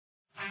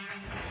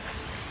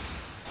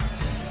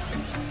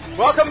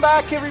Welcome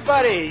back,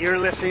 everybody. You're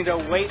listening to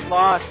Weight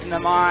Loss in the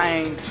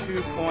Mind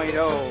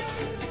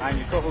 2.0. I'm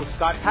your co-host,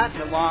 Scott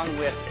Patton, along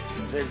with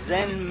the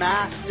Zen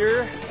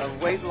Master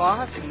of Weight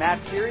Loss,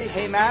 Matt Fury.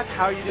 Hey, Matt,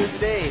 how are you doing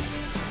today?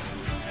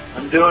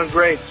 I'm doing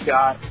great,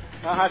 Scott.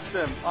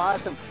 Awesome. All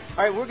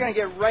right, we're going to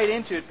get right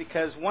into it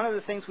because one of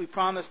the things we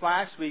promised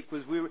last week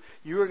was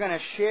you were going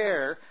to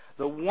share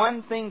the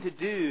one thing to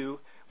do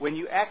when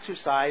you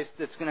exercise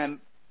that's going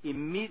to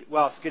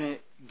it's going to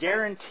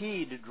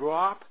guarantee to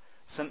drop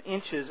some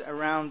inches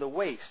around the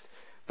waist.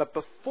 But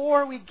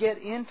before we get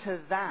into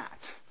that,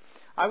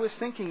 I was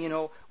thinking,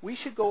 we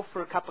should go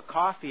for a cup of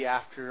coffee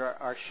after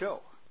our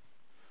show.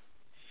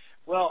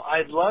 Well,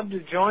 I'd love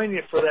to join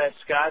you for that,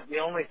 Scott. The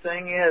only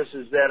thing is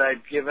that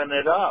I've given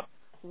it up.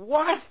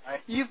 What?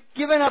 You've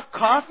given up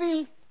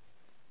coffee?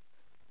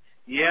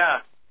 Yeah.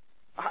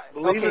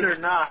 Believe it or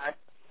not,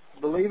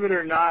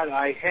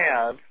 I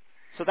have.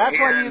 So that's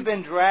why you've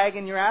been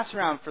dragging your ass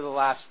around for the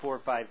last 4 or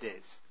 5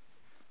 days.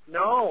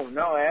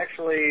 No,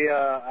 actually,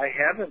 I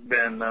haven't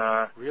been.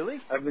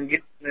 Really? I've been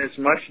getting as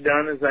much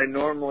done as I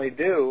normally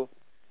do,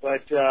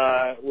 but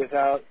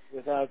without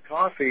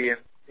coffee.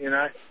 And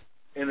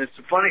it's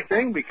a funny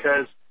thing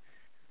because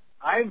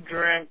I've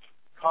drank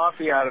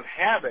coffee out of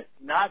habit,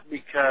 not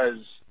because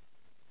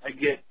I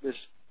get this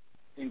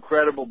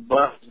incredible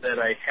buzz that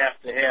I have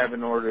to have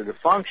in order to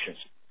function.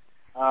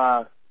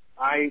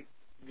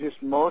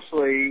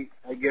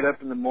 I get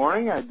up in the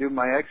morning, I do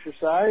my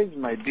exercise,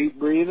 my deep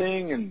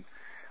breathing, and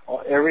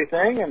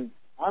everything, and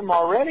I'm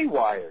already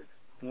wired.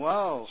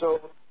 Whoa.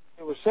 So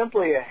it was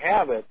simply a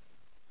habit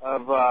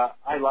of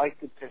I like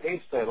the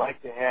taste, I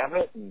like to have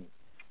it, and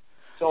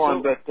so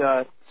on. But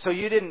so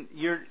you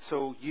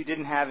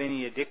didn't have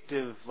any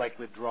addictive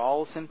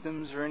withdrawal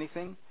symptoms or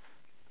anything?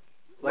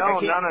 No,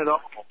 none at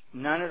all.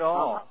 None at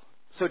all.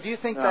 So do you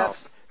think that's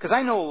because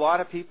I know a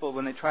lot of people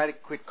when they try to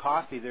quit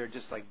coffee, they're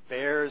just like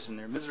bears and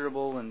they're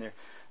miserable and they're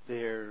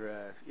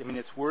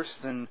it's worse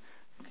than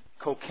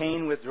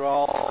cocaine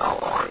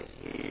withdrawal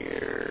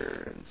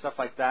here and stuff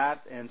like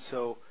that. And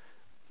so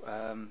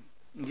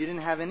you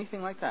didn't have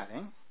anything like that,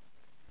 eh?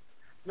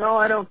 No,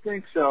 I don't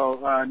think so.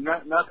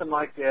 Nothing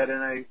like that.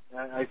 And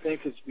I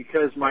think it's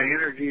because my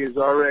energy is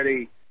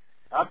already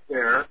up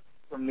there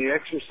from the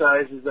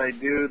exercises I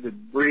do, the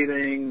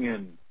breathing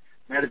and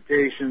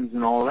meditations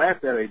and all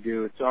that I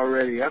do. It's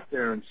already up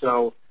there. And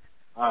so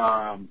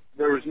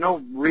there was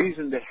no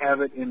reason to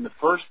have it in the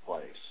first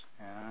place.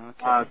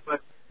 Okay. But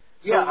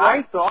yeah,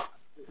 I thought.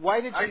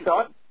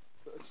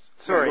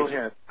 Sorry, go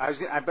ahead.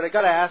 But I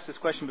got to ask this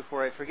question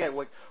before I forget.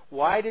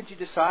 Why did you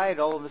decide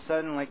all of a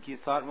sudden, you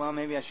thought, well,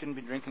 maybe I shouldn't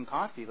be drinking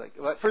coffee?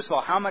 First of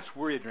all, how much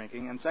were you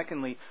drinking? And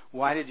secondly,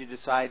 why did you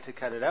decide to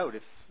cut it out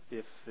if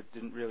it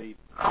didn't really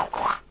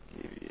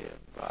give you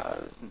a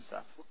buzz and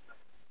stuff?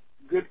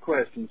 Good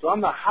question. So on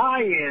the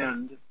high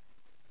end,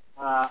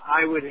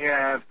 I would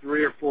have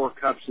 3 or 4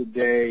 cups a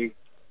day.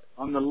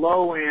 On the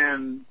low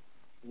end,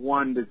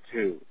 1 to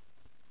 2.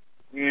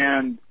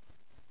 And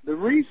the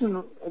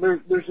reason,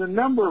 there's a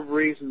number of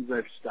reasons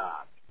I've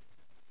stopped.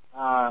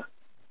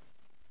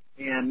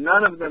 And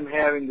none of them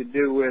having to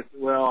do with,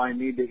 I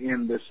need to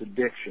end this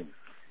addiction.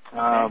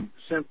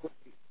 Simply,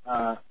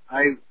 I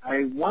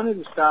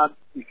wanted to stop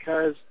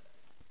because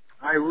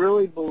I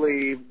really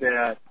believe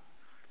that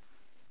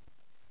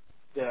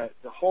the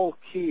whole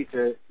key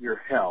to your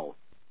health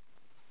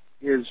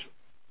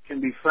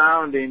can be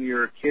found in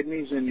your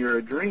kidneys and your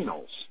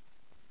adrenals.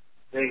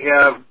 They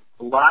have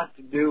a lot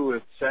to do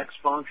with sex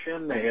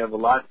function. They have a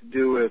lot to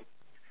do with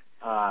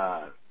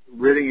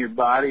ridding your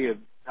body of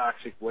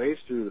toxic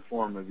waste through the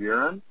form of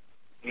urine.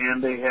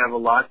 And they have a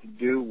lot to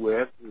do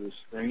with this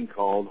thing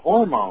called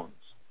hormones.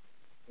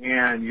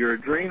 And your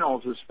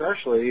adrenals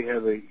especially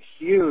have a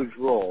huge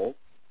role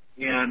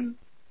in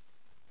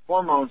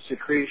hormone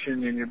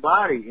secretion in your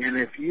body. And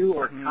if you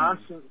are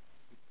constantly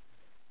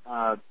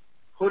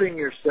putting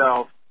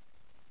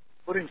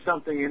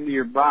something into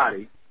your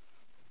body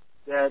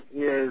that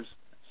is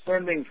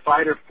sending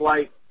fight or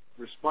flight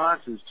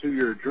responses to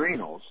your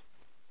adrenals,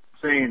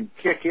 saying,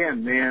 kick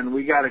in, man,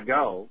 we got to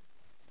go,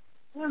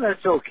 well,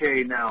 that's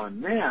okay now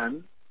and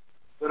then,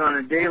 but on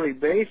a daily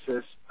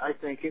basis, I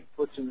think it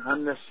puts an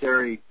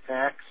unnecessary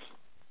tax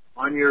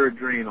on your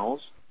adrenals,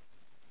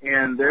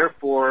 and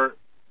therefore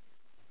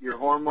your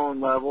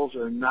hormone levels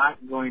are not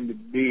going to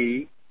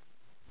be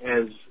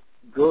as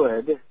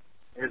good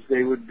as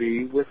they would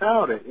be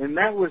without it. And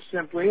that was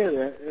simply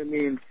it. I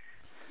mean,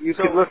 you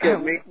could look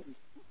at me.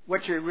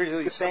 What you're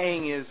really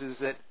saying is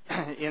that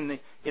in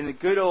the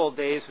good old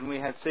days when we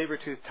had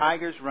saber-toothed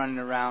tigers running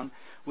around,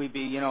 we'd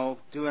be,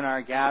 doing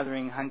our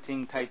gathering,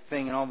 hunting type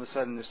thing, and all of a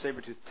sudden the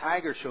saber-toothed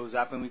tiger shows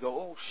up and we go,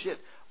 oh shit,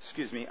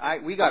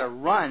 we got to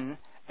run,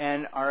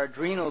 and our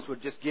adrenals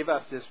would just give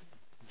us this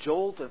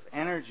jolt of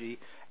energy,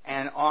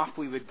 and off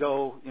we would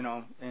go,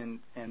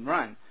 and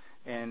run.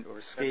 Or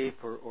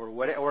escape, or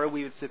whatever, or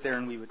we would sit there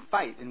and we would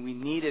fight, and we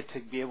needed to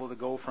be able to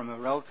go from a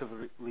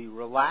relatively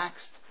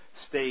relaxed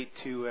state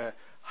to a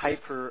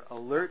hyper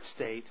alert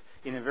state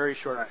in a very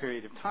short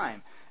period of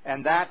time.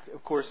 And that,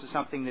 of course, is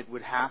something that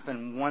would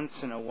happen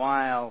once in a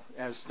while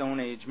as Stone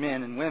Age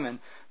men and women.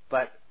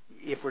 But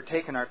if we're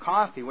taking our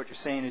coffee, what you're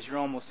saying is you're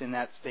almost in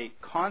that state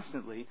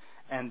constantly,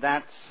 and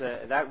that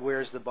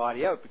wears the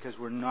body out because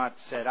we're not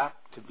set up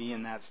to be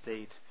in that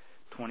state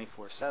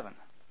 24/7.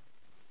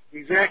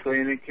 Exactly,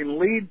 and it can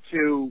lead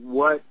to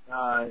what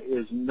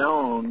is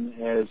known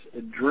as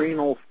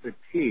adrenal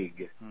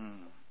fatigue.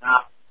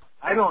 Now,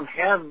 I don't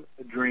have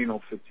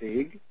adrenal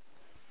fatigue,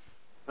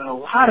 but a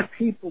lot of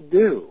people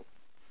do,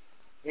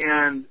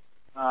 and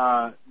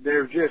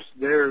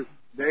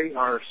they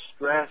are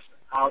stressed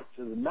out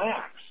to the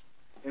max,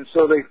 and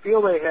so they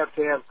feel they have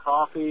to have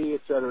coffee,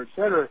 et cetera,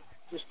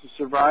 just to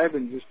survive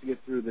and just to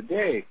get through the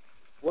day.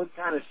 What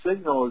kind of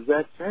signal is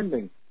that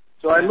sending?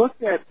 So I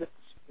looked at this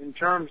in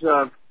terms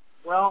of,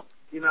 well,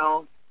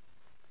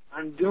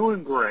 I'm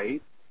doing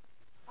great,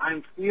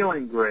 I'm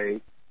feeling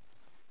great,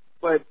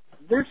 but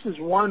this is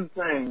one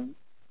thing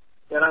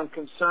that I'm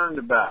concerned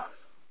about,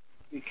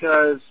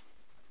 because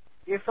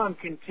if I'm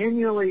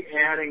continually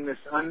adding this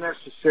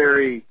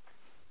unnecessary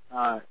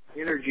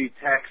energy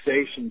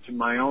taxation to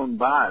my own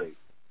body,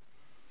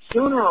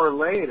 sooner or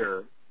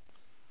later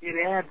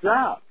it adds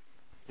up.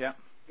 Yeah.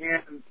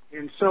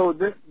 And so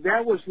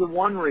that was the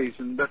one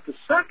reason. But the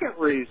second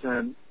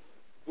reason,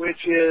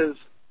 which is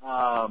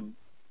a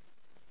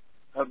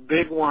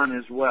big one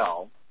as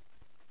well,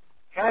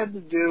 had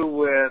to do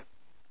with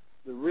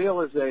the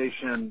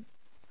realization,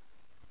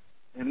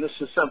 and this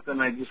is something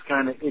I just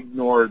kind of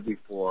ignored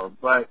before,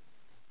 but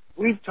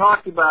we've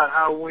talked about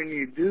how when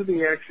you do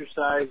the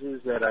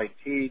exercises that I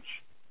teach,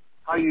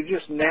 how you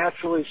just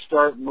naturally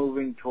start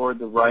moving toward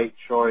the right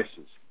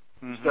choices.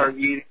 You start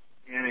eating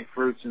organic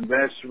fruits and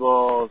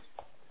vegetables,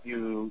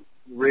 you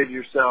rid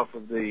yourself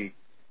of the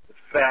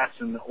fats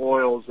and the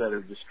oils that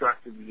are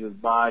destructive to the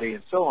body,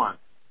 and so on.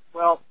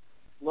 Well,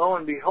 lo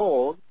and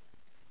behold,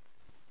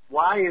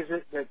 why is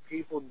it that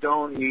people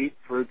don't eat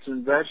fruits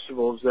and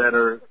vegetables that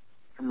are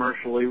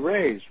commercially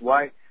raised?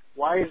 Why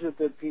is it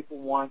that people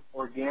want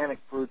organic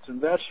fruits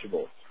and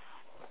vegetables?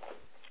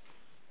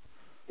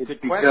 It's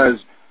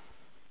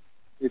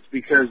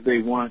because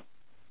they want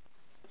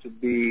to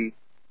be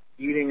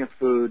eating a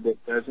food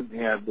that doesn't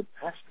have the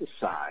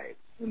pesticides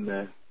and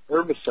the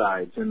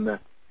herbicides and the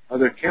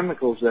other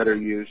chemicals that are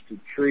used to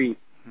treat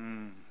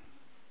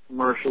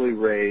commercially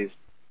raised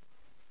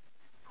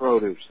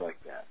produce like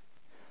that.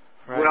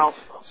 Right. Well,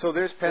 so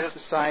there's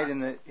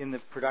pesticide in the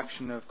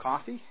production of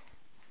coffee?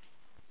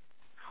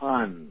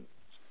 Tons.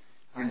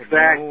 I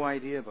had no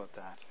idea about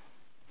that.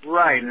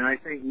 Right, and I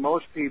think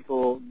most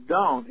people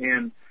don't.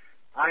 And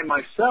I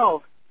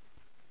myself,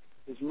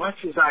 as much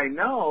as I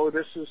know,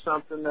 this is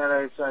something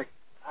that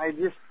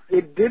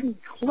it didn't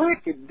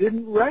click, it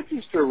didn't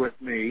register with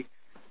me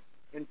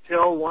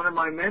until one of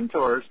my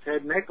mentors,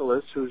 Ted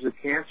Nicholas, who's a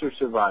cancer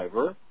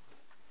survivor,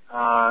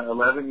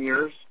 11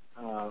 years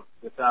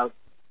without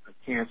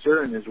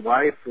cancer, and his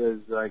wife is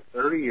like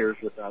 30 years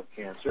without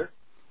cancer.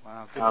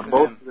 Wow, good for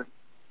both them. of them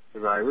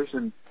survivors,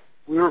 and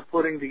we were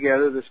putting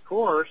together this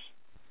course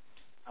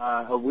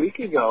a week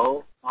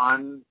ago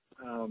on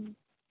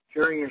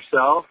curing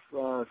yourself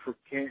of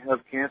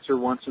cancer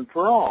once and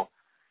for all.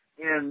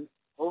 And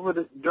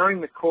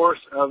during the course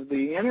of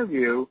the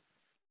interview,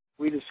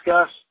 we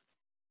discussed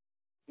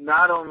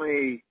not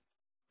only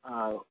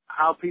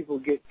how people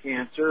get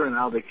cancer and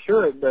how they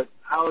cure it, but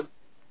how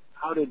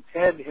did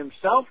Ted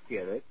himself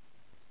get it,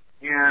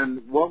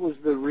 and what was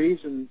the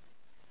reason,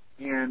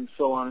 and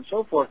so on and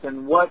so forth,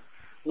 and what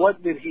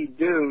did he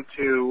do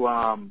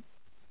to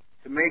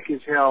make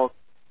his health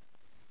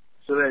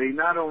so that he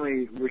not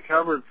only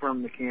recovered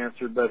from the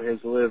cancer but has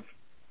lived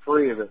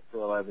free of it for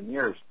 11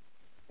 years.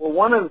 Well,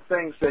 one of the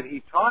things that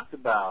he talked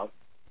about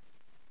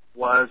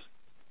was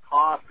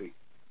coffee.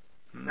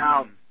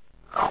 Now,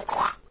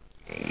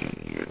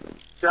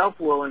 yourself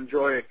will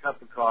enjoy a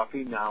cup of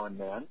coffee now and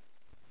then.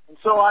 And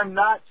so I'm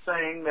not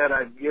saying that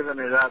I've given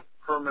it up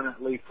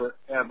permanently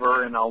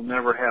forever and I'll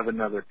never have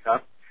another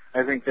cup.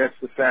 I think that's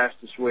the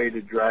fastest way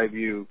to drive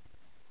you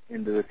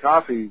into the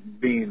coffee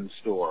bean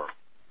store.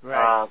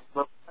 Right.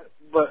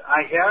 But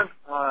I have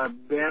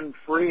been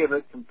free of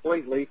it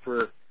completely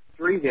for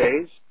 3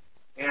 days,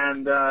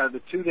 and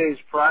the 2 days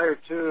prior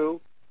to,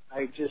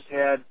 I just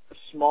had a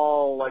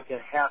small, like a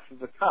half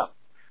of a cup.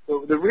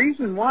 The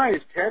reason why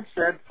is Ted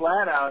said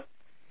flat out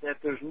that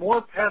there's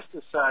more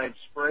pesticides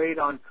sprayed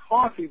on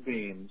coffee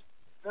beans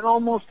than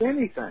almost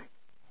anything.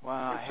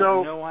 Wow, I had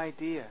no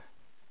idea.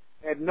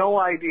 Had no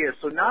idea.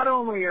 So not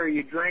only are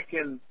you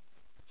drinking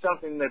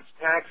something that's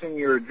taxing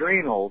your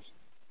adrenals,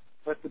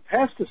 but the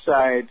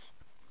pesticides,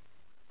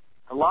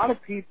 a lot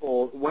of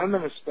people,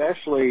 women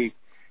especially,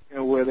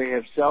 where they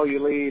have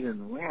cellulite,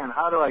 and man,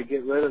 how do I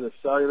get rid of the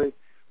cellulite?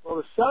 Well,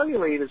 the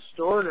cellulite is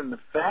stored in the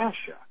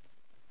fascia,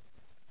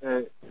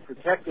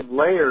 protective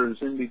layers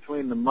in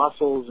between the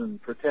muscles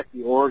and protect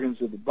the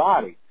organs of the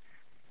body.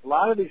 A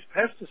lot of these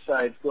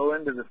pesticides go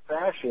into the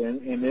fascia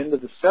and into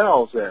the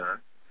cells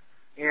there,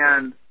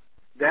 and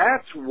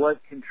that's what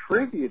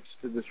contributes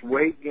to this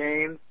weight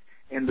gain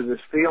and to this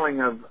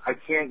feeling of I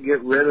can't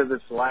get rid of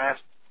this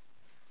last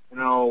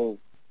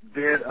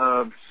bit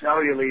of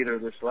cellulite or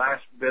this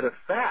last bit of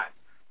fat.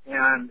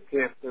 And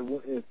if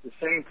the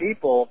same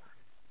people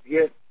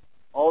get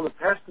all the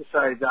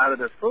pesticides out of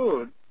their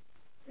food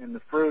and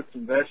the fruits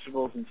and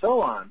vegetables and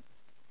so on,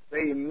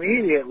 they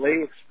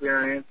immediately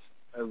experience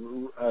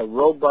a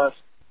robust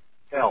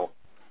health.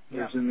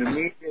 Yeah. There's an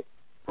immediate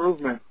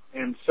improvement.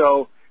 And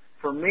so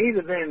for me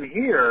to then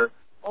hear,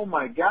 oh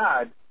my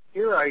God,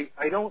 here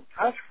I don't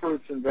touch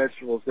fruits and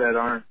vegetables that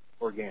aren't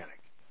organic.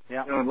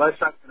 Yeah. Unless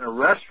I'm in a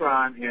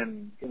restaurant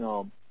and,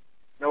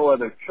 no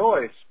other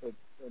choice. But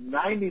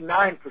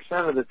 99%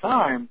 of the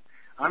time,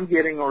 I'm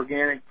getting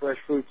organic fresh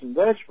fruits and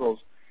vegetables.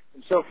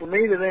 And so for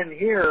me to then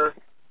hear,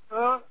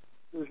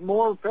 there's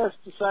more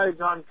pesticides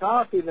on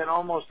coffee than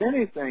almost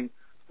anything,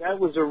 that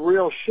was a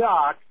real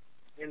shock.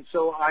 And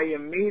so I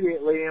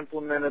immediately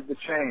implemented the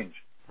change.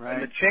 Right.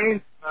 And the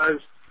change was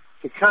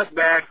to cut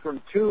back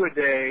from 2 a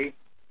day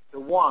to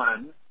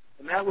 1,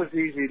 and that was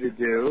easy to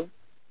do.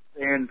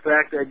 And in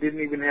fact, I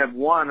didn't even have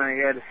 1. I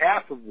had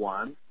half of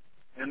 1.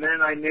 And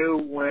then I knew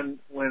when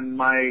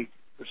my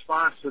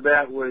response to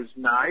that was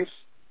nice,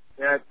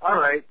 that, all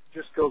right,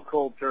 just go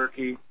cold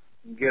turkey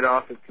and get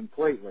off it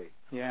completely.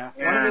 Yeah.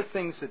 One of the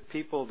things that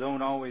people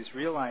don't always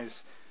realize,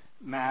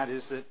 Matt,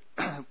 is that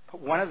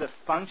one of the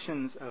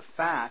functions of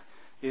fat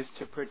is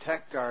to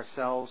protect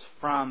ourselves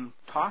from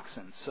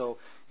toxins. So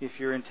if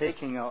you're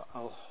intaking a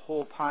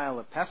whole pile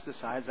of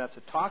pesticides, that's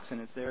a toxin.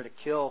 It's there to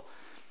kill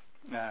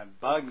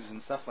bugs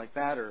and stuff like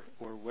that, or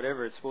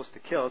whatever it's supposed to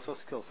kill. It's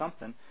supposed to kill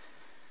something.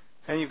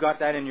 And you've got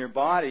that in your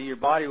body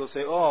will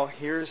say, oh,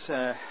 here's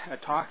a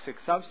toxic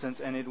substance,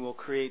 and it will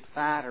create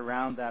fat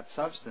around that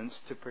substance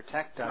to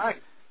protect us.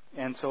 Right.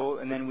 And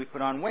then we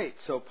put on weight.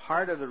 So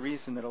part of the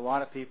reason that a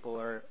lot of people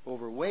are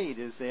overweight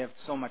is they have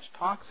so much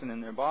toxin in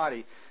their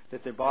body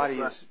that their body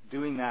is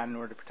doing that in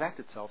order to protect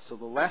itself. So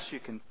the less you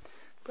can,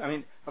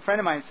 a friend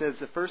of mine says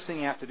the first thing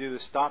you have to do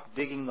is stop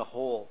digging the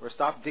hole or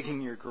stop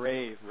digging your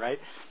grave, right?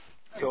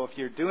 So if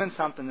you're doing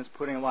something that's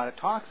putting a lot of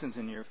toxins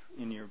in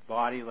your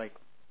body, like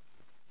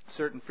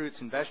certain fruits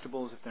and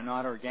vegetables, if they're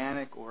not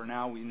organic, or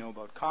now we know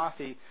about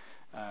coffee,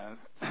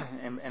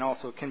 and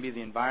also it can be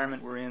the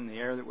environment we're in, the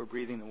air that we're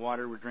breathing, the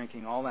water we're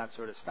drinking, all that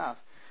sort of stuff.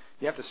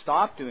 You have to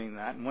stop doing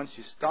that, and once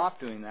you stop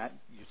doing that,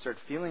 you start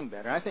feeling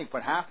better. I think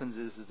what happens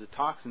is the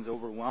toxins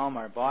overwhelm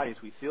our bodies,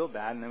 we feel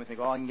bad, and then we think,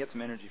 I can get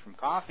some energy from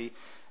coffee,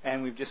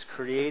 and we've just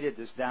created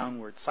this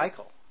downward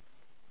cycle.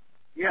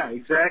 Yeah,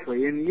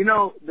 exactly. And,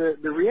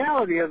 the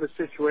reality of the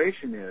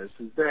situation is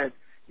that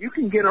you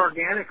can get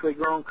organically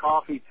grown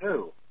coffee,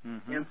 too.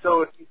 Mm-hmm. And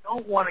so if you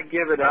don't want to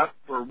give it up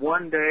for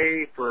 1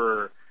 day,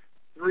 for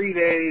 3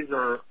 days,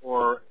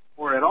 or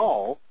at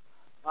all,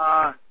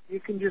 you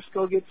can just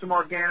go get some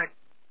organic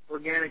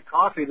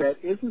coffee that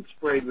isn't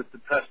sprayed with the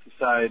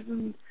pesticides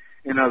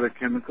and other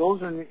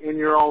chemicals, and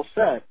you're all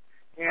set.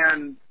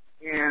 And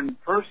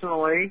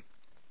personally,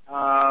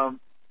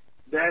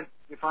 that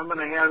if I'm going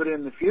to have it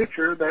in the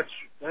future,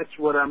 that's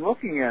what I'm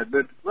looking at.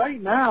 But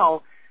right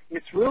now,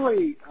 it's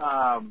really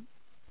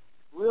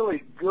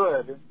really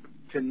good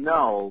to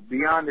know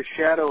beyond a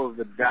shadow of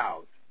a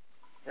doubt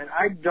that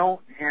I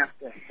don't have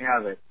to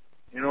have it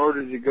in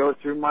order to go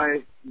through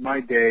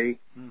my day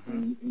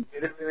and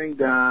get everything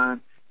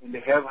done and to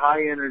have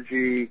high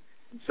energy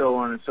and so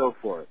on and so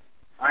forth.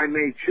 I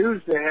may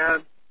choose to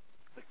have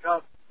a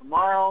cup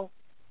tomorrow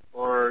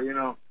or,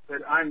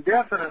 but I'm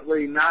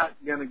definitely not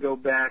going to go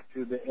back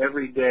to the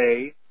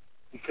everyday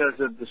because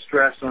of the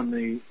stress on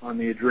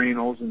the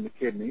adrenals and the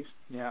kidneys.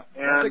 Yeah,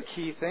 that's a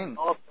key thing.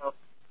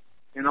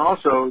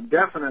 Also,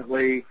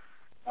 definitely,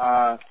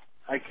 I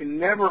can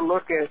never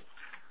look at,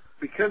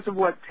 because of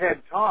what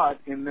Ted taught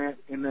in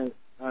the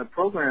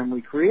program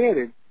we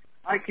created,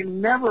 I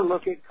can never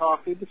look at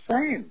coffee the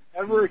same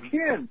ever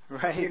again.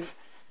 Right.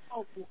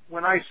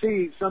 When I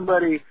see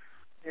somebody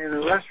in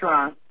a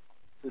restaurant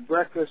for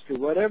breakfast or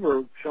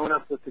whatever showing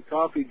up with the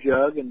coffee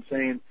jug and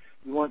saying,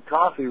 "You want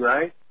coffee,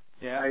 right?"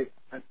 Yeah.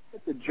 I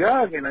put the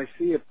jug and I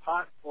see a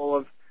pot full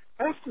of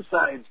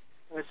pesticides.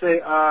 And I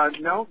say,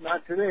 "No,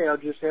 not today. I'll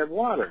just have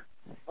water."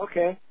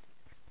 Okay.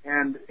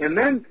 And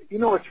then,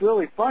 what's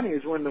really funny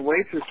is when the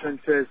waitress then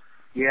says,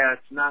 "Yeah,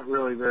 it's not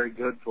really very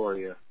good for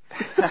you."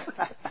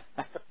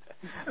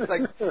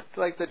 It's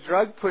like the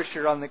drug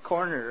pusher on the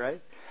corner,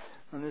 right?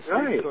 On the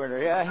street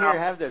corner. Yeah, here,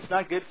 have this.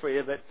 Not good for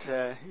you, but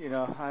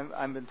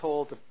I've been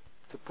told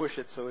to push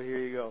it, so here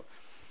you go.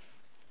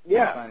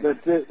 Yeah,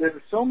 but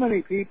there's so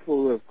many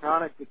people who have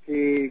chronic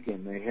fatigue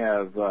and they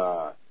have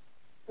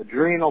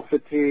adrenal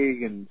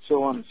fatigue and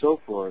so on and so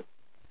forth,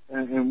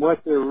 and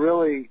what they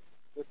really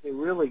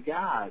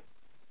got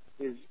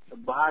is a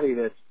body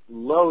that's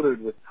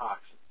loaded with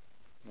toxins.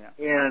 Yeah.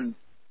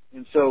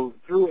 And so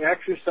through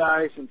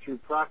exercise and through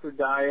proper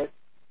diet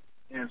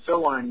and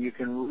so on, you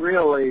can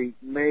really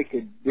make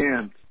a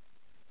dent.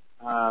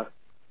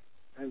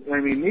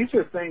 These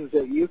are things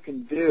that you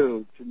can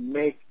do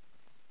to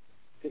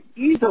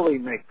easily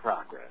make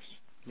progress.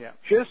 Yeah.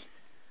 Just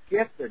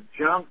get the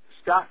junk,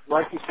 stop,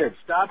 like you said,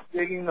 stop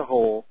digging the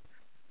hole,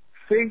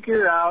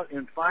 figure out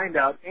and find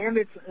out, and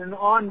it's an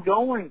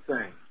ongoing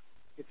thing.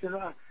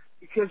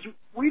 because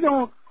we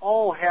don't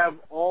all have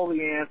all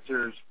the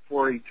answers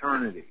for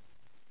eternity.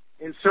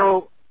 And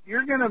so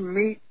you're going to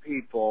meet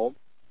people,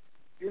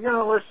 you're going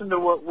to listen to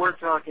what we're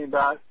talking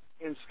about,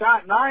 and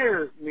Scott and I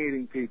are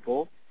meeting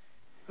people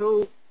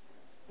who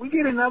we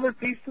get another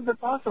piece to the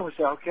puzzle. We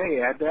say,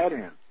 okay, add that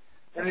in.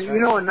 And That's you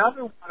know,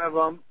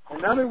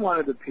 another one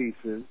of the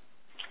pieces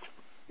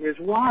is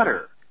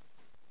water.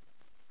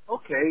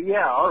 Okay,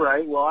 yeah, all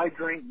right. Well,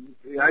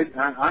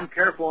 I'm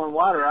careful on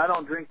water. I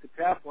don't drink the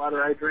tap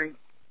water. I drink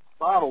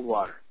bottled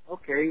water.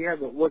 Okay, yeah,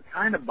 but what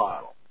kind of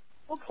bottle?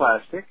 Well,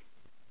 plastic.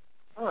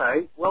 All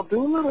right. Well,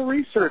 do a little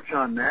research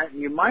on that.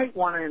 You might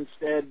want to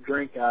instead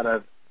drink out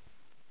of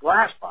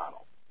glass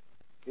bottle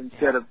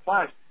instead of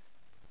plastic.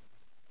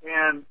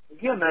 And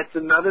again, that's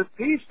another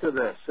piece to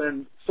this.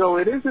 And so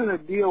it isn't a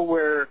deal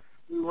where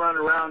we run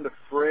around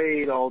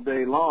afraid all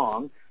day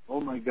long.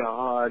 Oh my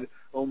God,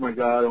 oh my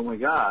God, oh my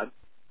God.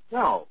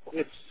 No,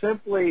 it's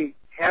simply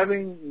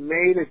having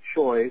made a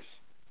choice,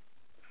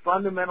 a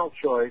fundamental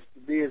choice, to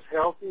be as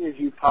healthy as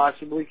you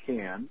possibly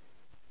can.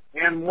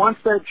 And once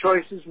that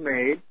choice is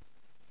made,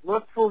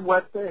 look for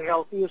what the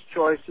healthiest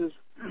choices,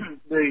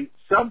 the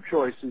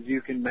sub-choices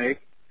you can make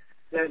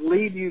that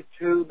lead you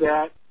to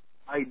that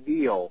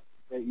ideal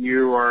that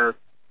you are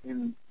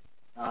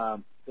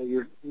that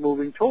you're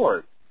moving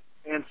toward.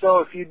 And so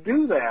if you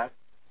do that,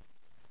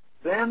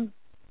 then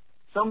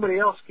somebody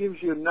else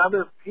gives you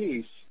another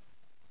piece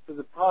to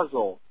the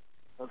puzzle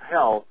of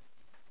health.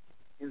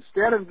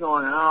 Instead of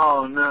going,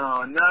 oh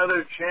no,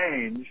 another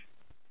change,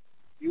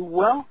 you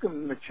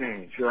welcome the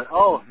change. You're like,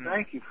 oh,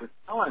 thank you for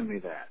telling me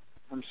that.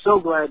 I'm so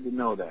glad to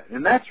know that.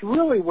 And that's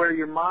really where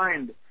your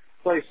mind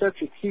plays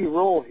such a key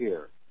role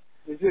here,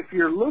 is if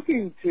you're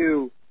looking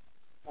to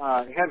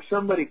have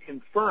somebody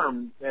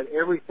confirm that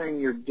everything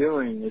you're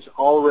doing is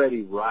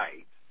already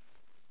right,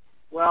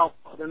 well,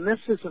 then this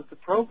isn't the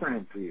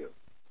program for you.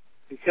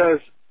 Because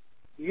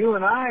you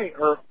and I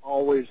are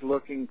always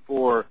looking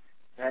for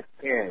that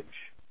edge.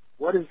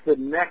 What is the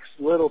next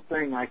little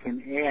thing I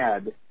can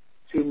add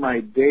to my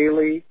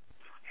daily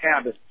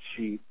habit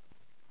sheet,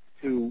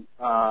 to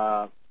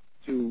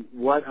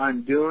what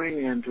I'm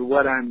doing and to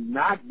what I'm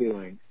not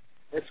doing,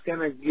 that's going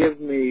to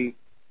give me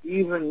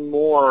even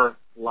more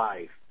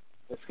life.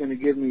 That's going to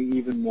give me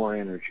even more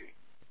energy.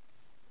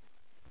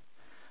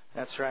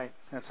 That's right.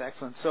 That's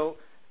excellent. So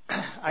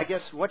I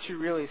guess what you're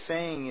really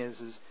saying is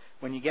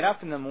when you get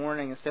up in the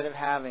morning, instead of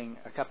having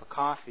a cup of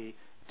coffee,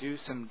 do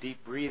some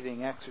deep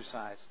breathing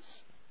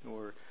exercises,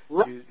 or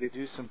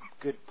do some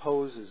good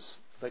poses.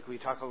 Like we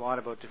talk a lot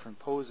about different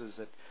poses,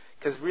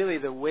 because really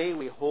the way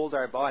we hold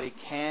our body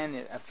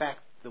can affect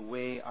the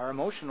way our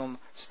emotional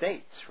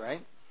states,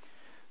 right?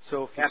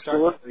 So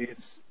if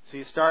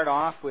you start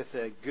off with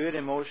a good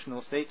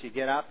emotional state, you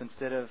get up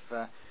instead of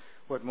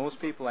what most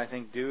people I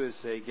think do is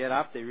they get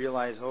up, they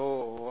realize,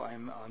 oh,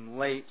 I'm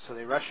late, so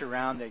they rush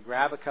around, they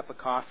grab a cup of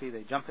coffee,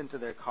 they jump into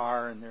their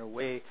car, and they're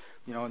away,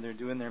 and they're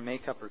doing their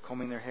makeup or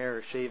combing their hair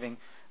or shaving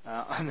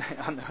on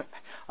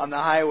the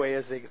highway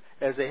as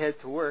they head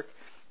to work.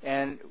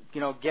 And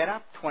get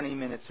up 20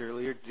 minutes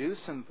earlier, do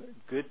some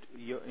good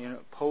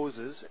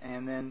poses,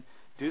 and then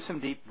do some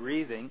deep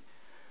breathing.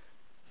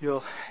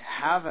 You'll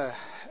have a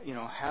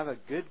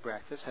good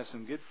breakfast, have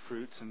some good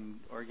fruit,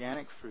 some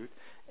organic fruit,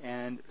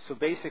 and so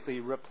basically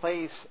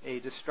replace a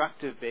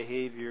destructive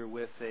behavior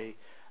with a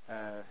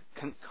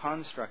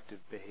constructive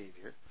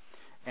behavior.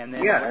 And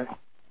then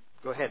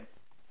go ahead.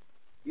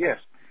 Yes,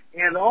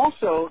 and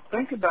also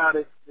think about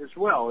it as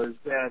well, is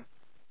that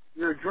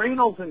your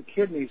adrenals and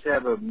kidneys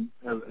have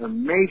a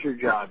major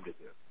job to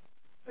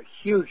do, a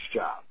huge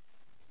job.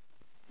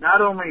 Not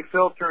only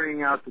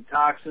filtering out the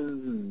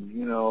toxins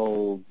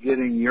and,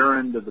 getting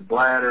urine to the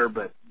bladder,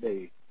 but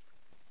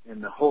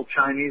in the whole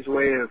Chinese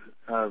way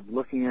of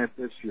looking at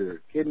this,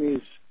 your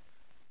kidneys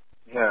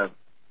have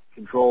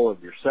control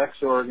of your sex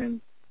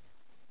organs.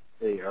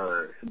 They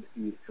are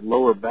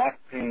lower back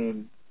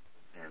pain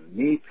and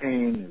knee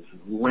pain is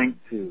linked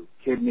to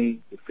kidney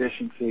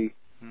deficiency.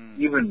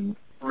 Even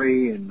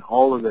memory and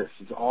all of this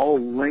is all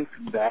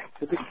linked back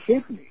to the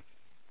kidneys.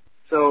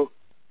 So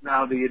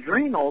now the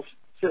adrenals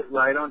sit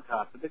right on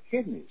top of the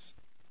kidneys.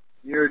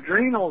 Your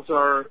adrenals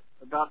are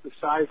about the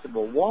size of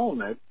a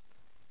walnut,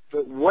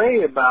 but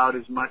weigh about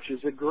as much as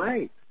a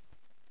grape.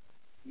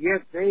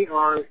 Yet they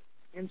are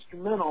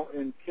instrumental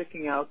in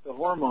kicking out the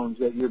hormones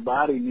that your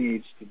body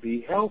needs to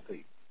be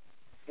healthy.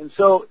 And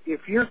so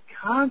if you're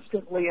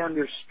constantly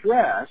under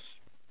stress,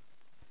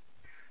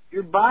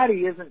 your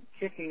body isn't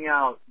kicking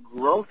out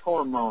growth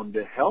hormone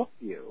to help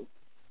you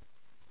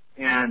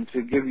and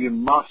to give you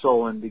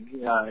muscle and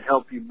to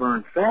help you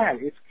burn fat.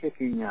 It's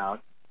kicking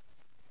out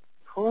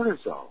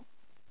cortisol.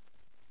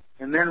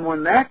 And then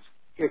when that's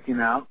kicking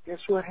out, guess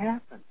what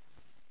happens?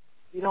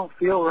 You don't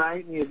feel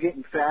right, and you're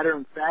getting fatter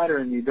and fatter,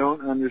 and you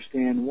don't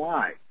understand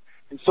why.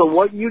 And so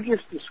what you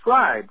just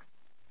described,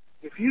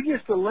 if you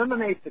just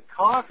eliminate the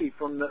coffee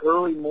from the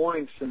early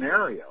morning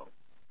scenario,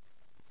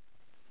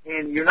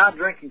 and you're not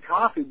drinking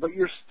coffee, but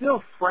you're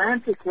still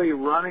frantically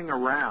running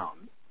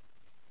around,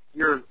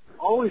 you're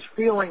always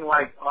feeling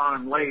like, oh,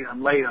 I'm late,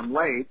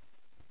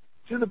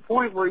 to the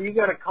point where you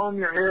got to comb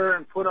your hair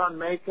and put on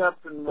makeup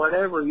and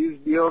whatever, use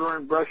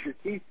deodorant, brush your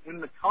teeth in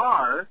the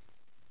car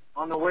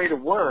on the way to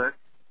work,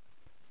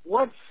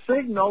 what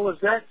signal is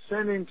that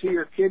sending to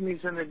your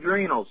kidneys and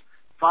adrenals?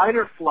 Fight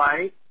or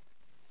flight,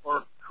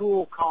 or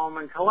cool, calm,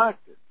 and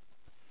collected?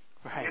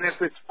 Right. And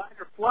if it's fight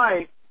or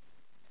flight,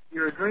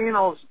 your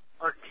adrenals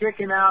are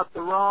kicking out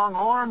the wrong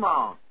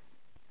hormone.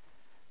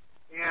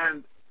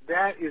 And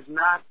that is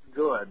not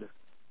good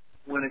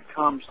when it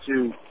comes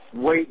to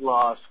weight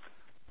loss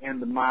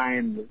and the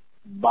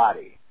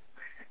mind-body.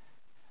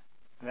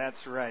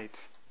 That's right.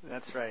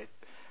 That's right.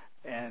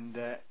 And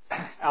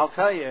I'll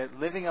tell you,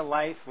 living a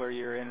life where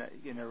you're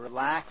in a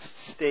relaxed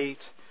state,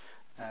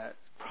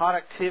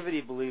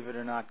 productivity, believe it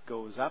or not,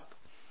 goes up,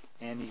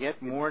 and you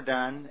get more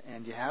done,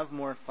 and you have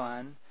more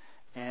fun,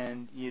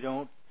 and you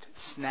don't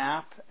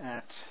snap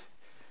at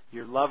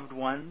your loved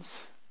ones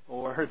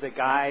or the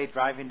guy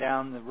driving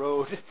down the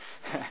road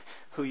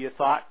who you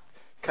thought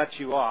cut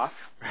you off,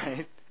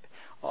 right?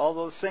 All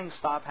those things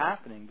stop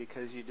happening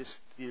because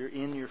you're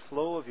in your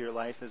flow of your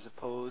life as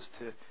opposed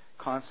to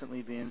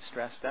constantly being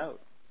stressed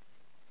out.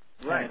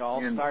 Right. And it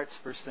all starts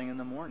first thing in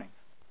the morning.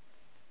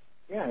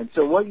 Yeah, and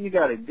so what you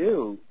got to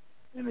do,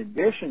 in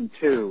addition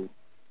to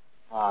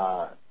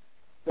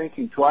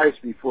thinking twice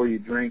before you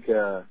drink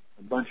a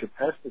bunch of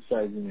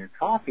pesticides in your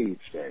coffee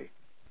each day,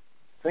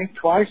 think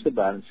twice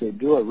about it and say,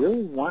 do I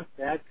really want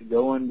that to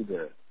go into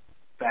the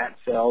fat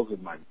cells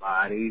of my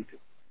body?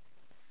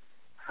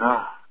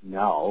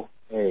 No,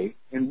 A.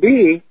 And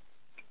B,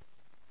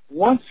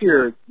 once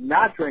you're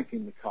not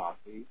drinking the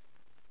coffee,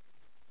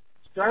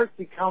 start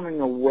becoming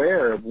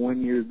aware of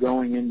when you're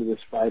going into this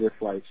fight or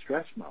flight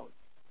stress mode.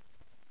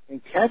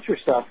 And catch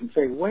yourself and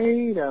say,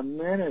 wait a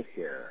minute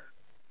here.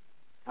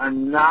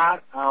 I'm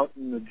not out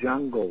in the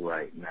jungle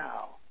right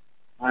now.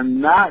 I'm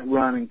not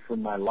running for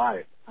my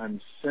life. I'm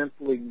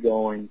simply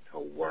going to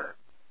work.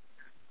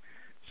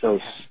 So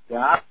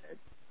stop it,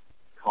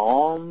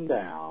 calm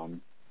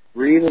down,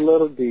 breathe a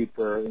little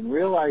deeper, and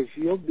realize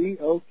you'll be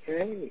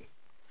okay.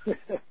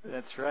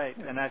 That's right.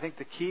 And I think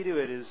the key to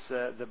it is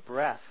the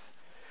breath.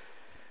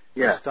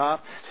 Yeah.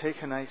 Stop,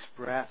 take a nice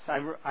breath.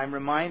 I'm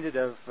reminded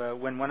of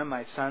when one of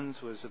my sons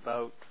was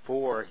about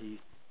 4, he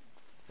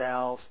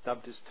fell,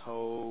 stubbed his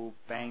toe,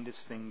 banged his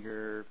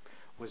finger,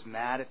 was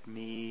mad at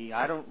me.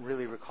 I don't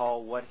really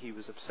recall what he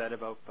was upset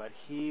about, but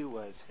he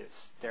was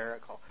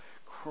hysterical,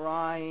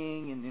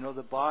 crying, and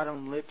the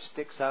bottom lip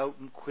sticks out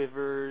and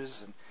quivers,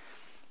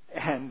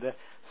 and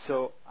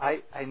so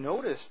I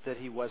noticed that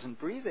he wasn't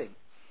breathing.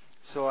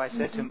 So I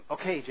said to him,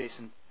 "Okay,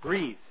 Jason,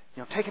 breathe.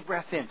 Take a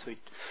breath in." So he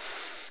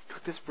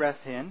took this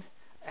breath in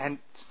and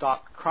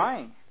stopped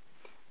crying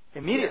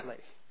immediately.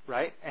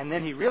 Right? And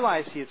then he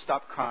realized he had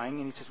stopped crying,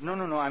 and he says, no,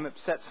 I'm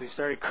upset. So he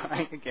started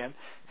crying again.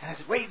 And I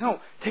said, wait, no,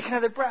 take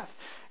another breath.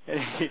 And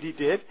he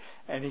did,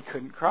 and he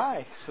couldn't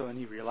cry. So and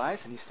he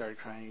realized, and he started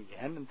crying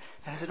again. And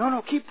I said,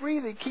 no, keep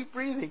breathing.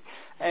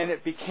 And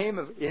it became,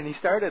 and he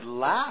started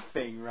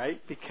laughing,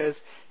 right? Because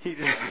he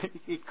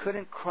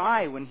couldn't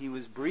cry when he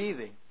was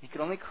breathing. He could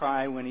only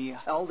cry when he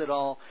held it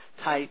all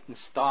tight and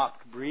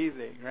stopped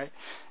breathing, right?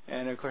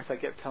 And of course I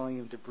kept telling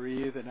him to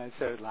breathe, and I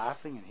started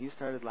laughing, and he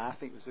started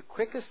laughing. It was the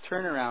quickest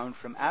turnaround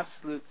from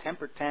absolute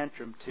temper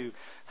tantrum to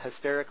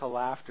hysterical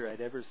laughter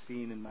I'd ever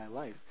seen in my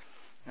life.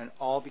 And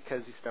all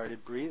because he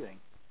started breathing.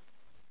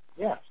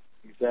 Yes,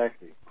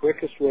 exactly.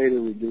 Quickest way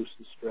to reduce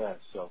the stress.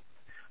 So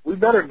we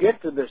better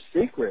get to this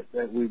secret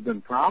that we've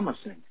been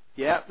promising.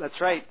 Yeah,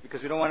 that's right,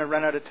 because we don't want to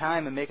run out of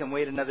time and make him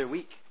wait another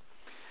week.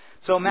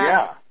 So,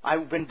 Matt,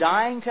 I've been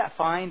dying to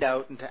find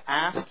out and to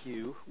ask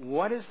you,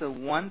 what is the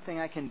one thing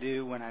I can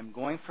do when I'm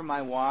going for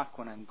my walk,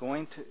 when I'm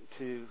going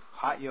to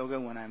hot yoga,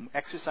 when I'm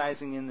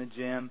exercising in the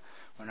gym,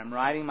 when I'm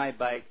riding my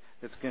bike,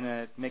 that's going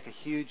to make a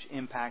huge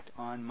impact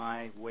on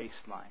my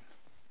waistline?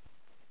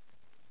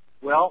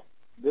 Well,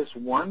 this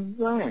one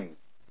thing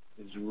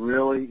is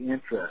really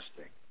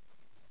interesting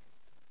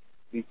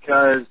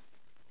because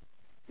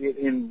it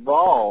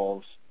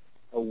involves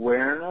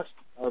awareness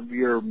of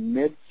your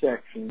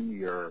midsection,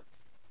 your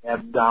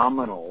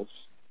abdominals,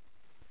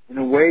 in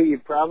a way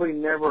you've probably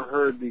never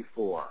heard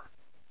before.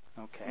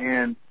 Okay.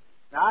 And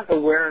not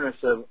awareness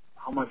of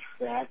how much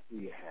fat do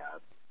you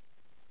have,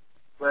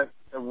 but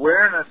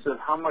awareness of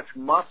how much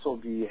muscle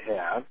do you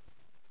have.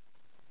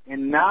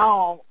 And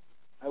now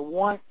I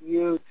want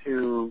you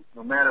to,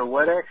 no matter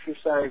what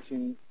exercise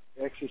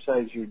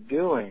you're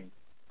doing,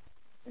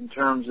 in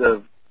terms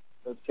of,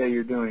 let's say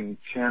you're doing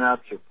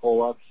chin-ups or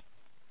pull-ups,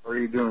 or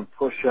you're doing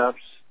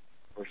push-ups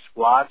or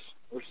squats,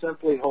 or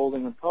simply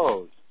holding a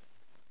pose,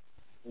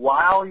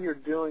 while you're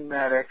doing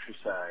that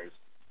exercise,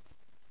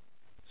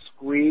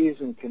 squeeze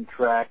and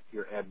contract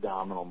your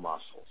abdominal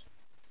muscles.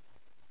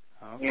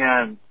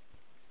 Okay.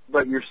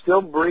 But you're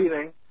still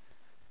breathing.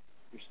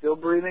 You're still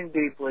breathing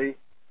deeply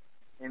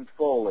and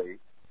fully.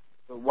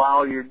 But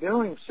while you're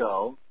doing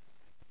so,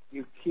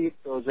 you keep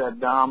those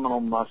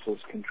abdominal muscles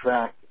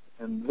contracted.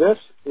 And this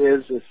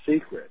is a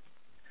secret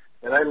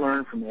that I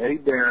learned from Eddie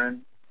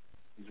Barron.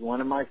 He's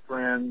one of my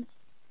friends.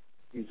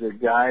 He's a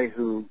guy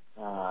who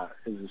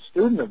is a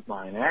student of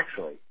mine,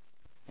 actually.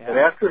 Yeah. But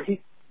after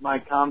my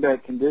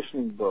combat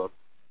conditioning book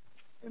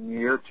in the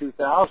year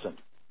 2000,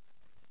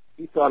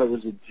 he thought it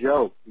was a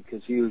joke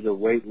because he was a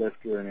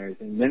weightlifter and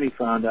everything. Then he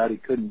found out he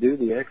couldn't do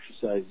the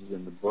exercises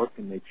in the book,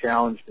 and they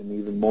challenged him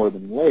even more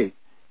than weight.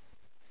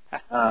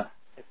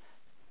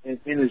 In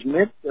his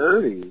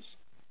mid-30s,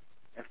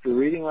 after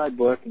reading my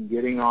book and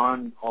getting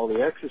on all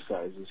the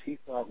exercises, he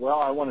thought, well,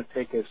 I want to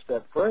take it a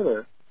step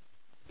further.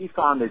 He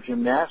found a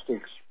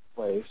gymnastics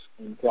place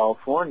in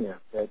California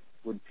that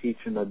would teach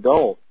an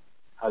adult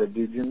how to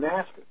do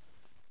gymnastics.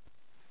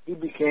 He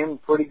became a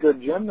pretty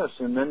good gymnast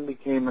and then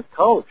became a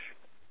coach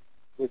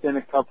within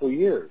a couple of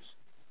years.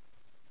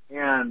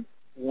 And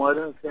one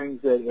of the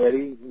things that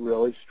Eddie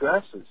really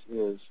stresses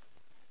is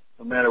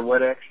no matter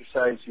what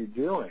exercise you're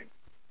doing,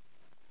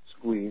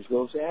 squeeze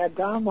those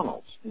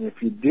abdominals. And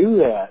if you do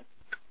that,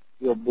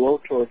 you'll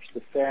blowtorch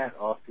the fat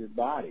off your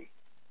body.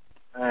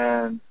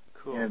 And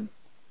cool. And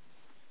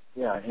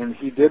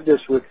he did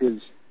this with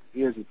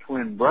he has a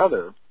twin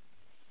brother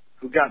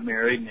who got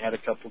married and had a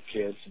couple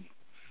kids and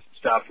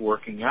stopped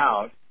working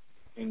out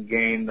and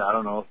gained,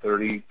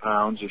 30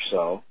 pounds or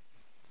so.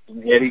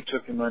 And Eddie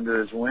took him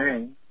under his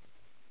wing,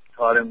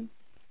 taught him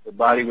the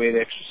body weight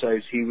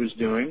exercise he was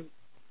doing.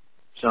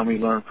 Some he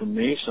learned from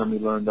me, some he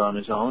learned on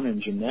his own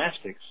in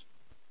gymnastics,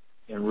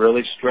 and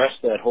really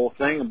stressed that whole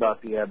thing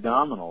about the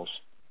abdominals.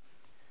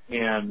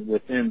 And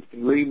within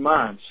 3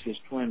 months, his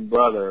twin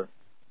brother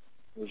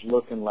was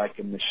looking like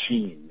a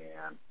machine,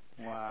 man.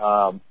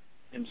 Wow.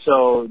 And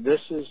so this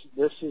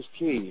is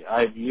key.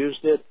 I've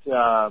used it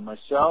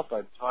myself.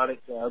 I've taught it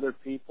to other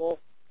people,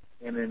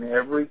 and in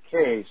every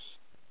case,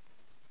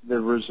 the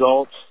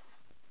results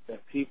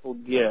that people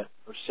get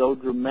are so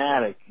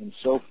dramatic and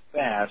so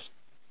fast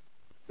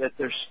that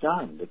they're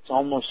stunned. It's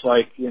almost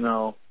like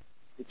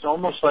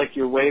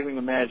you're waving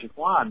a magic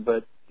wand,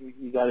 but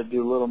you got to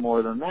do a little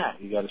more than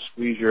that. You got to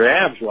squeeze your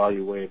abs while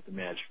you wave the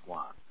magic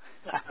wand.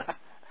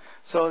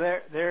 So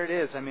there it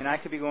is. I mean, I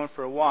could be going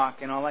for a walk,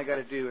 and all I got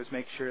to do is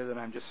make sure that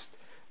I'm just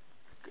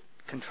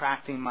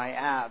contracting my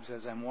abs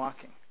as I'm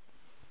walking.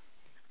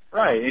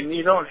 Right, and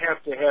you don't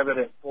have to have it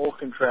at full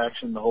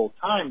contraction the whole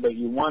time, but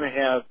you want to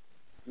have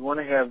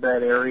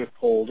that area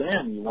pulled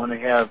in. You want to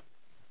have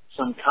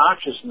some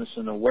consciousness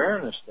and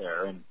awareness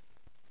there. And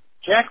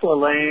Jack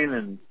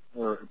LaLanne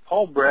or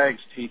Paul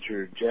Bragg's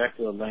teacher, Jack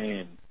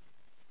LaLanne,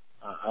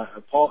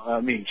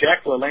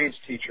 Jack LaLanne's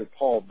teacher,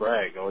 Paul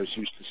Bragg, always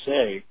used to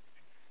say,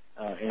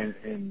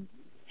 and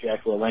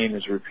Jack LaLanne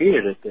has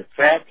repeated it, that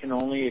fat can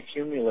only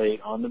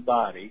accumulate on the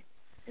body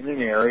in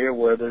an area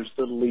where there's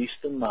the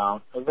least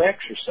amount of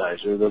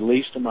exercise or the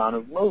least amount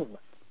of movement.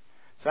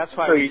 So that's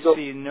why we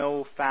see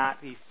no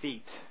fatty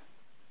feet.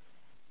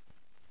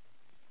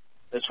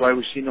 That's why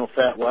we see no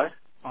fat what?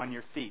 On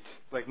your feet.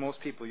 Like most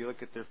people, you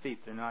look at their feet,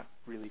 they're not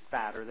really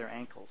fat, or their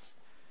ankles.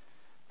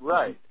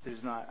 Right.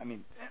 There's not,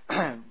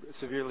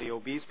 severely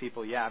obese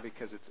people, yeah,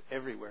 because it's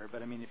everywhere.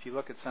 But, if you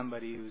look at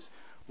somebody who's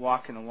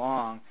walking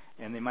along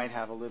and they might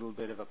have a little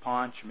bit of a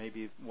paunch,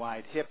 maybe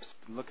wide hips,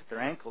 and look at their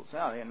ankles.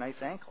 Oh, they have nice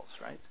ankles,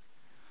 right?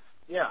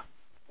 Yeah.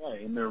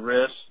 Right, and their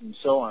wrists and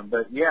so on.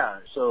 But, yeah,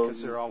 so...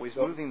 Because they're always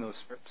moving those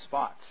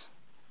spots.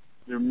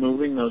 They're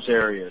moving those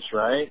areas,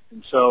 right?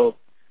 And so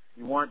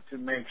you want to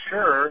make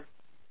sure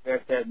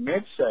that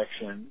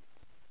midsection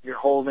you're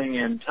holding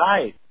in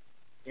tight.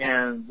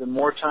 And the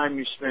more time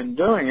you spend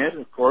doing it,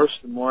 of course,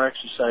 the more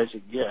exercise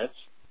it gets,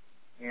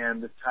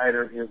 and the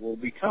tighter it will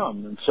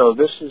become. And so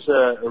this is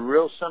a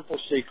real simple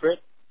secret,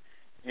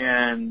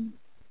 and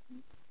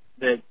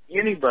that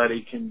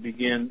anybody can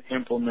begin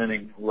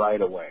implementing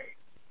right away.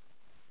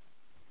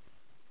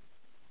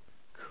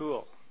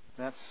 Cool.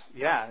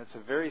 It's a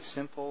very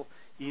simple,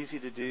 easy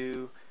to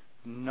do,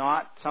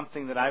 not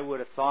something that I would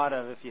have thought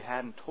of if you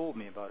hadn't told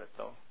me about it,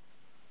 though.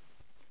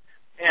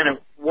 And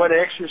what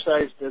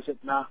exercise does it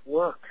not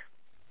work?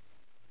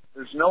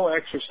 There's no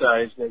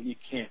exercise that you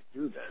can't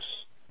do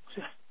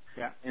this.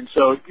 Yeah. And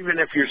so even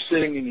if you're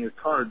sitting in your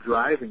car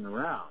driving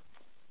around,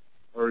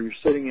 or you're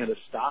sitting at a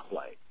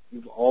stoplight,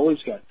 you've always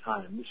got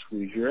time to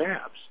squeeze your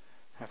abs.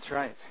 That's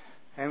right.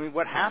 And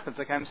what happens,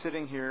 like I'm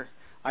sitting here,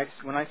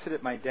 when I sit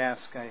at my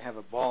desk, I have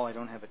a ball, I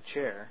don't have a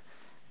chair.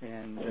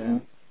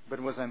 And but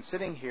as I'm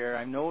sitting here,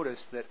 I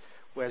notice that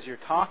as you're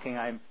talking,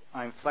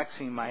 I'm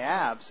flexing my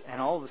abs,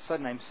 and all of a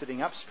sudden I'm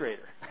sitting up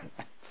straighter.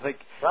 It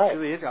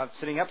really is. I'm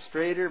sitting up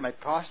straighter. My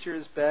posture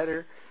is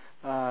better.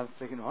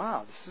 Thinking,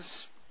 wow, this is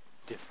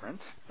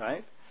different,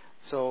 right?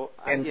 So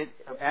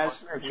as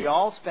we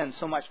all spend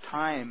so much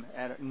time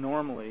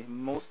normally,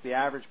 the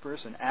average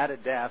person at a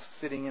desk,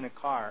 sitting in a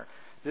car,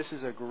 this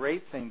is a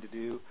great thing to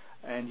do,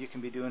 and you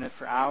can be doing it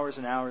for hours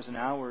and hours and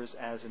hours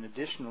as an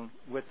additional,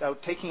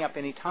 without taking up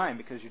any time,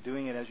 because you're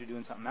doing it as you're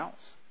doing something else.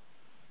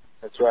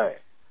 That's right.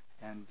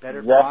 And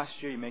better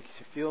posture, it makes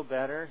you feel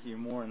better, you're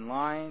more in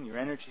line, your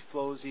energy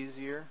flows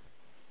easier.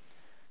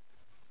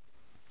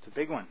 It's a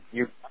big one.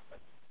 You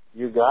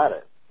got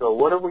it. So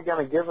what are we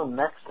going to give them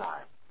next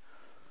time?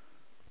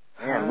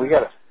 Man, we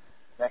got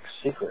next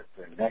secret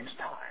for next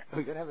time.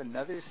 We're going to have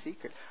another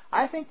secret.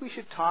 I think we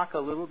should talk a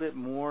little bit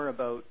more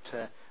about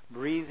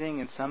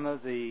breathing and some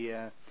of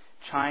the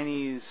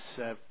Chinese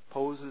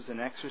poses and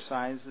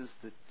exercises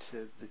that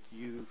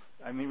you've...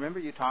 I mean, remember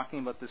you talking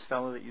about this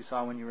fellow that you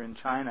saw when you were in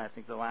China, I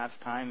think the last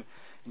time,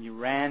 and you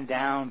ran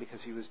down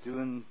because he was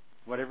doing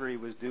whatever he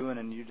was doing,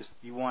 and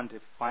you wanted to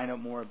find out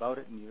more about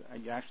it,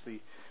 and you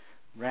actually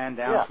ran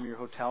down from your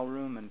hotel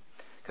room. And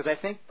because I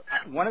think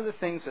one of the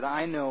things that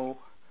I know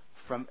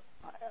from...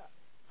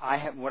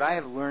 what I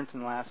have learned in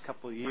the last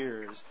couple of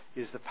years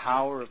is the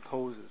power of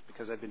poses,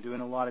 because I've been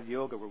doing a lot of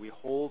yoga where we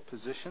hold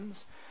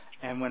positions,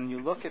 and when you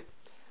look at,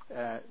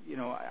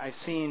 I've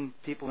seen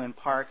people in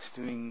parks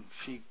doing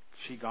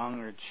qigong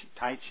or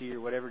tai chi or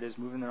whatever it is,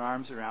 moving their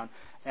arms around,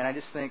 and I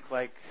just think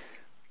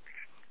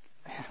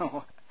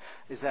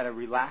is that a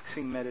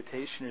relaxing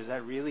meditation? Is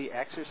that really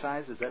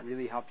exercise? Does that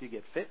really help you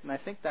get fit? And I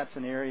think that's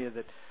an area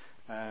that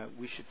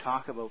we should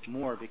talk about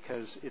more,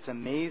 because it's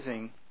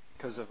amazing.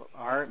 Because of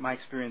my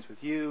experience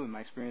with you and my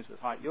experience with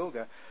hot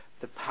yoga,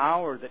 the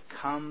power that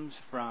comes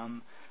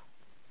from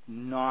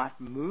not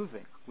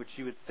moving, which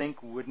you would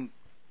think wouldn't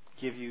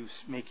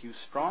make you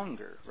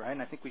stronger, right?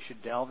 And I think we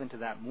should delve into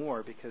that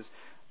more, because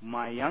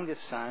my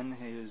youngest son,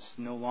 who's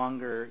no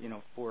longer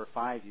 4 or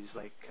 5, he's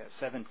like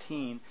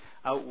 17,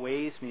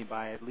 outweighs me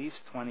by at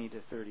least 20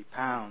 to 30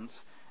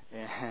 pounds,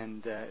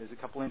 and is a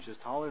couple inches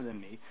taller than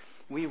me.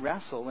 We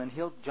wrestle, and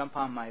he'll jump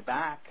on my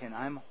back, and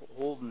I'm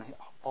holding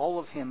all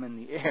of him in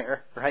the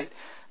air, right,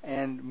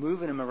 and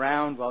moving him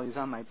around while he's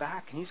on my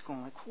back, and he's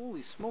going like,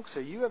 "Holy smokes,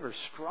 are you ever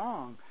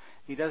strong?"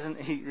 He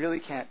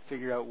really can't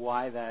figure out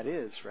why that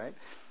is, right?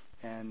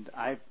 And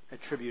I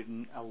attribute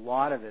a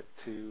lot of it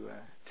to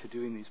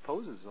doing these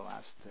poses the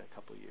last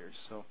couple of years.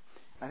 So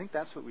I think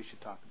that's what we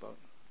should talk about.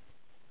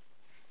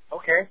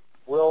 Okay,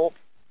 we'll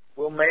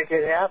make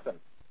it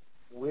happen.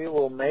 We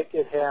will make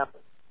it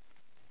happen.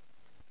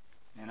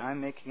 And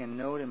I'm making a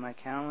note in my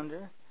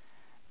calendar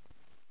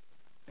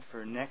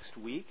for next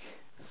week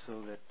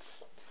so that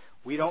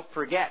we don't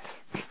forget.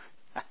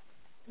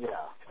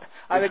 Yeah.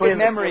 I have a good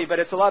memory, but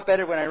it's a lot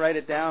better when I write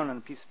it down on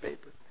a piece of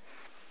paper.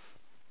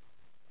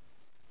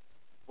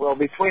 Well,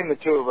 between the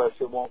two of us,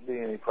 it won't be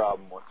any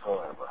problem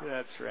whatsoever.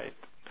 That's right.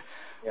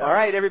 Yeah. All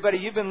right, everybody,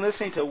 you've been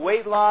listening to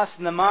Weight Loss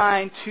in the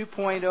Mind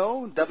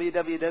 2.0,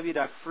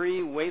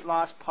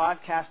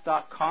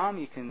 www.freeweightlosspodcast.com.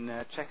 You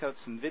can check out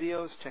some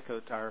videos, check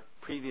out our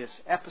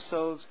previous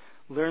episodes,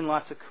 learn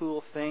lots of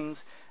cool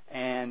things,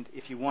 and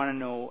if you want to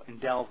know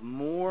and delve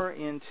more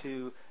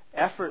into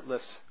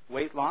effortless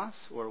weight loss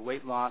or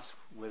weight loss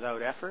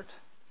without effort,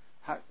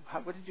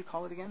 what did you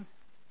call it again?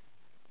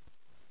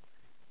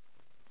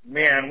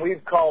 Man,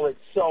 we've called it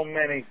so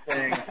many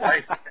things.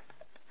 I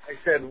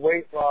said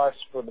weight loss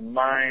for the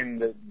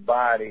mind and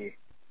body,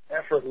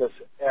 effortless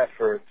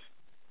effort,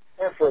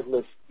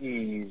 effortless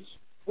ease.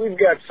 We've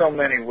got so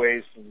many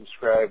ways to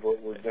describe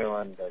what we're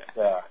doing, but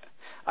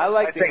I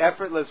like the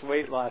effortless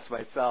weight loss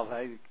myself.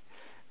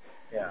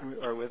 Yeah.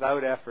 Or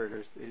without effort, or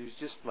it was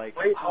just like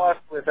weight loss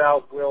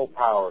without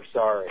willpower.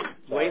 Sorry.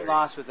 Weight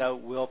loss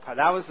without willpower.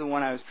 That was the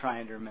one I was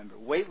trying to remember.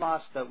 Weight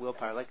loss without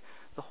willpower, like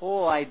the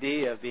whole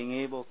idea of being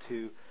able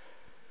to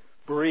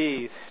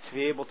breathe, to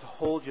be able to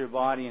hold your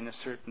body in a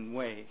certain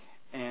way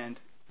and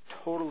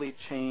totally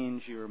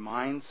change your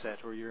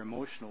mindset or your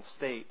emotional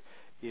state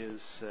is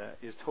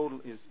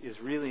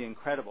really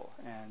incredible.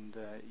 And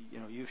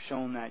you've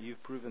shown that,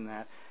 you've proven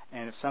that.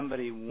 And if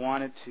somebody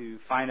wanted to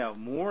find out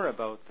more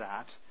about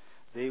that,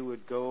 they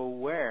would go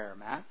where,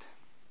 Matt?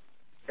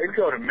 They'd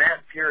go to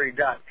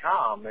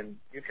mattfury.com, and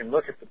you can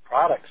look at the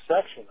product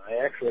section. I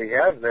actually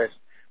have this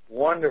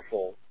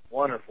wonderful,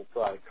 wonderful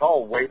product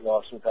called Weight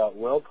Loss Without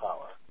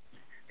Willpower.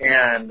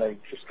 And I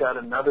just got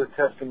another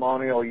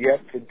testimonial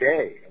yet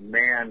today, a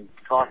man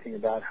talking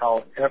about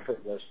how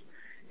effortless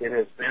it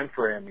has been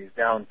for him. He's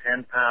down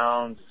 10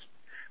 pounds, his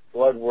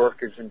blood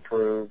work is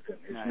improved, and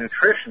his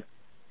nutrition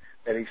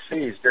that he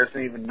sees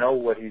doesn't even know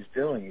what he's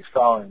doing. He's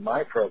following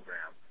my program.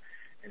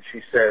 And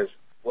she says,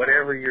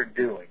 whatever you're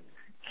doing,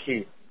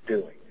 keep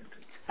doing it.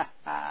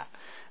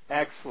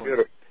 Excellent.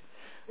 Beautiful.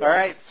 All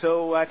right,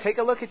 so take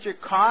a look at your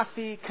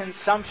coffee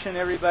consumption,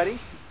 everybody,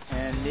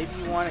 and maybe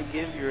you want to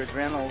give your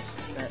adrenal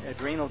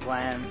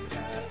glands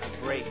a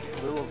break,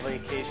 a little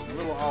vacation, a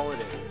little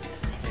holiday.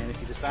 And if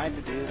you decide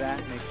to do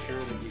that, make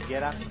sure that you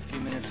get up a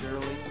few minutes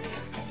early,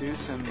 do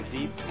some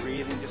deep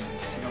breathing, just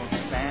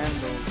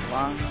expand those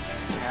lungs,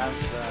 have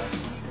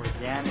some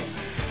organic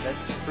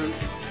vegetables,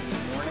 fruits in the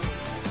morning.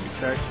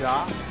 Start you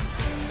off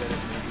instead of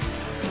maybe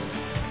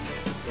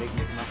Egg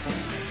McMuffin,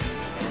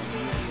 and you'll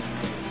be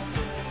amazed.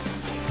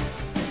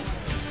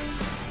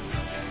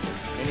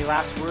 Any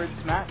last words,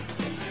 Matt?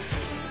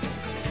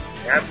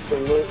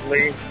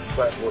 Absolutely,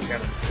 but we're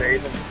going to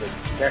save them for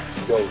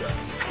next yoga.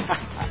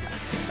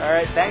 All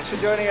right, thanks for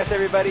joining us,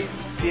 everybody.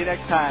 See you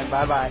next time.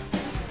 Bye-bye.